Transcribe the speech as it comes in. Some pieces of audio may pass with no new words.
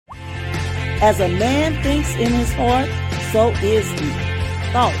As a man thinks in his heart, so is he.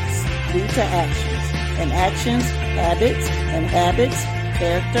 Thoughts lead to actions, and actions, habits, and habits,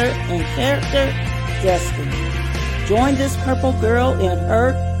 character, and character, destiny. Join this purple girl in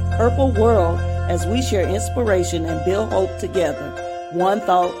her purple world as we share inspiration and build hope together, one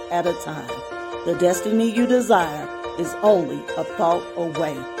thought at a time. The destiny you desire is only a thought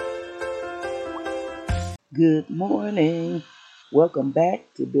away. Good morning. Welcome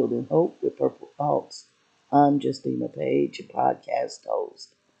back to Building Hope with Purple Thoughts. I'm Justina Page, your podcast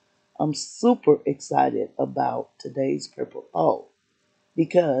host. I'm super excited about today's Purple Thought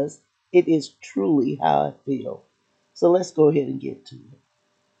because it is truly how I feel. So let's go ahead and get to it.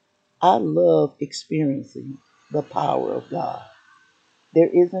 I love experiencing the power of God. There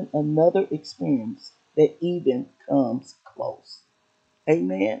isn't another experience that even comes close.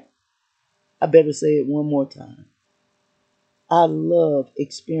 Amen. I better say it one more time. I love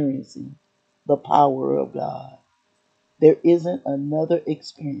experiencing the power of God. There isn't another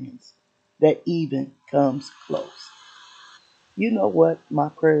experience that even comes close. You know what my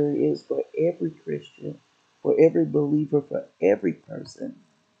prayer is for every Christian, for every believer, for every person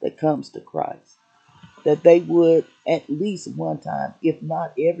that comes to Christ, that they would at least one time, if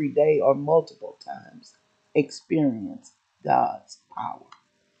not every day or multiple times, experience God's power.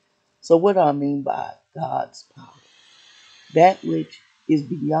 So what do I mean by God's power? That which is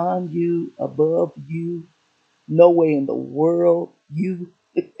beyond you, above you, no way in the world you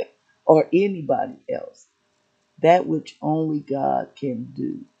or anybody else. That which only God can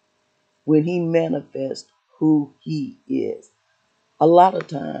do when He manifests who He is. A lot of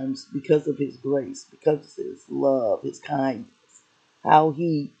times, because of His grace, because of His love, His kindness, how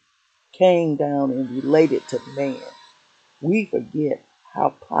He came down and related to man, we forget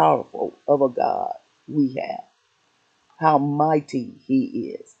how powerful of a God we have, how mighty He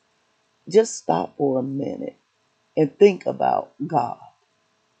is. Just stop for a minute and think about God,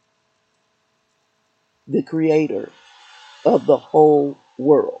 the creator of the whole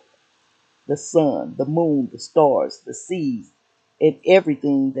world, the sun, the moon, the stars, the seas, and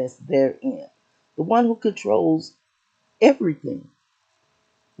everything that's therein. The one who controls everything,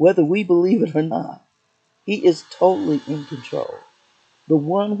 whether we believe it or not. He is totally in control. The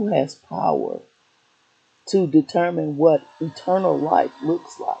one who has power to determine what eternal life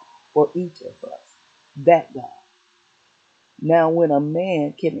looks like for each of us. That God. Now, when a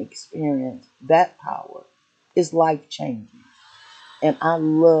man can experience that power, it's life changing. And I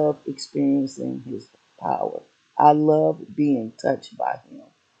love experiencing His power. I love being touched by Him.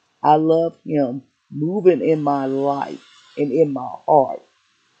 I love Him moving in my life and in my heart,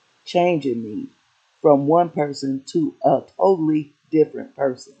 changing me from one person to a totally different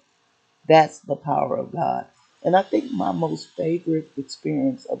person. That's the power of God. And I think my most favorite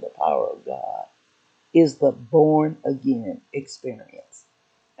experience of the power of God is the born again experience.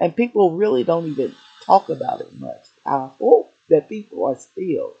 And people really don't even talk about it much. I hope that people are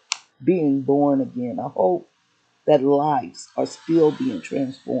still being born again. I hope that lives are still being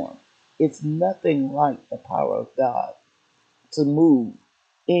transformed. It's nothing like the power of God to move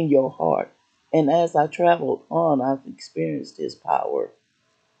in your heart. And as I traveled on, I've experienced His power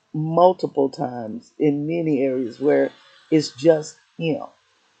multiple times in many areas where it's just Him.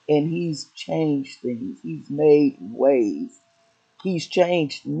 And He's changed things. He's made ways. He's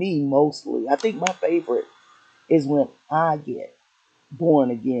changed me mostly. I think my favorite is when I get born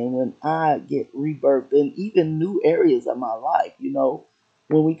again, when I get rebirthed in even new areas of my life. You know,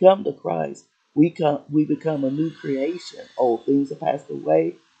 when we come to Christ, we become a new creation. Old things have passed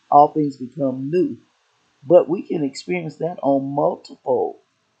away, all things become new. But we can experience that on multiple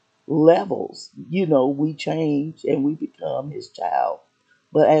levels. You know, we change and we become His child.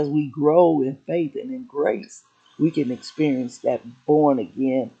 But as we grow in faith and in grace, we can experience that born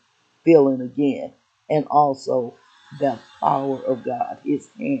again feeling again. And also the power of God, His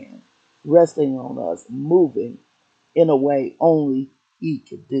hand resting on us, moving in a way only He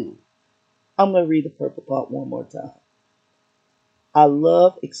could do. I'm going to read the purple part one more time. I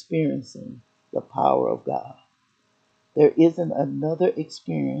love experiencing the power of God. There isn't another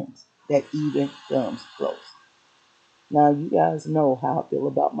experience that even comes close. Now, you guys know how I feel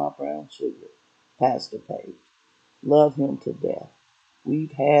about my brown sugar, Pastor Page. Love him to death.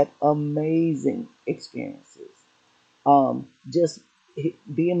 We've had amazing experiences. Just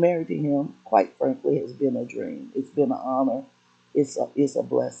being married to him, quite frankly, has been a dream. It's been an honor. It's a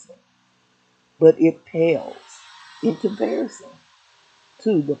blessing. But it pales in comparison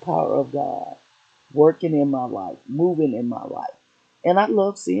to the power of God working in my life, moving in my life. And I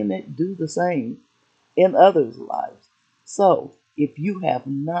love seeing it do the same in others' lives. So If you have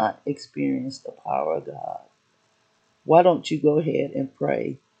not experienced the power of God, why don't you go ahead and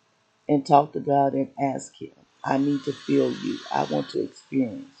pray and talk to God and ask Him, I need to feel you. I want to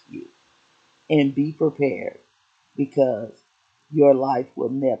experience you. And be prepared, because your life will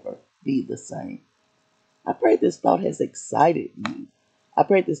never be the same. I pray this thought has excited you. I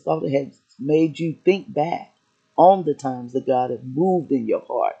pray this thought has made you think back on the times that God has moved in your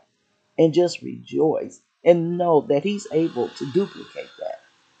heart, and just rejoice and know that He's able to duplicate that,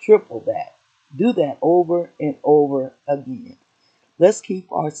 triple that, do that over and over again. Let's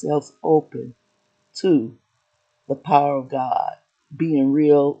keep ourselves open to the power of God being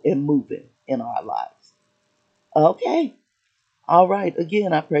real and moving in our lives. Okay. All right.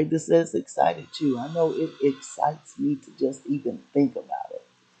 Again, I pray this has excited you. I know it excites me to just even think about it.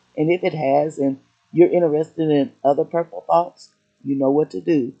 And if it has, and you're interested in other purple thoughts, you know what to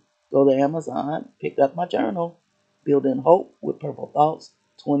do. Go to Amazon, pick up my journal, Building Hope with Purple Thoughts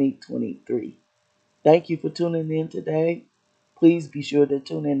 2023. Thank you for tuning in today. Please be sure to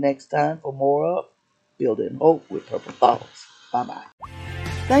tune in next time for more of Building Hope with Purple Thoughts. Bye-bye.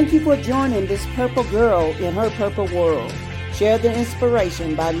 Thank you for joining this purple girl in her purple world. Share the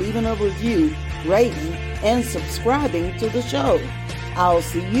inspiration by leaving a review, rating, and subscribing to the show. I'll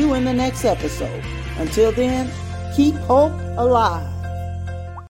see you in the next episode. Until then, keep hope alive.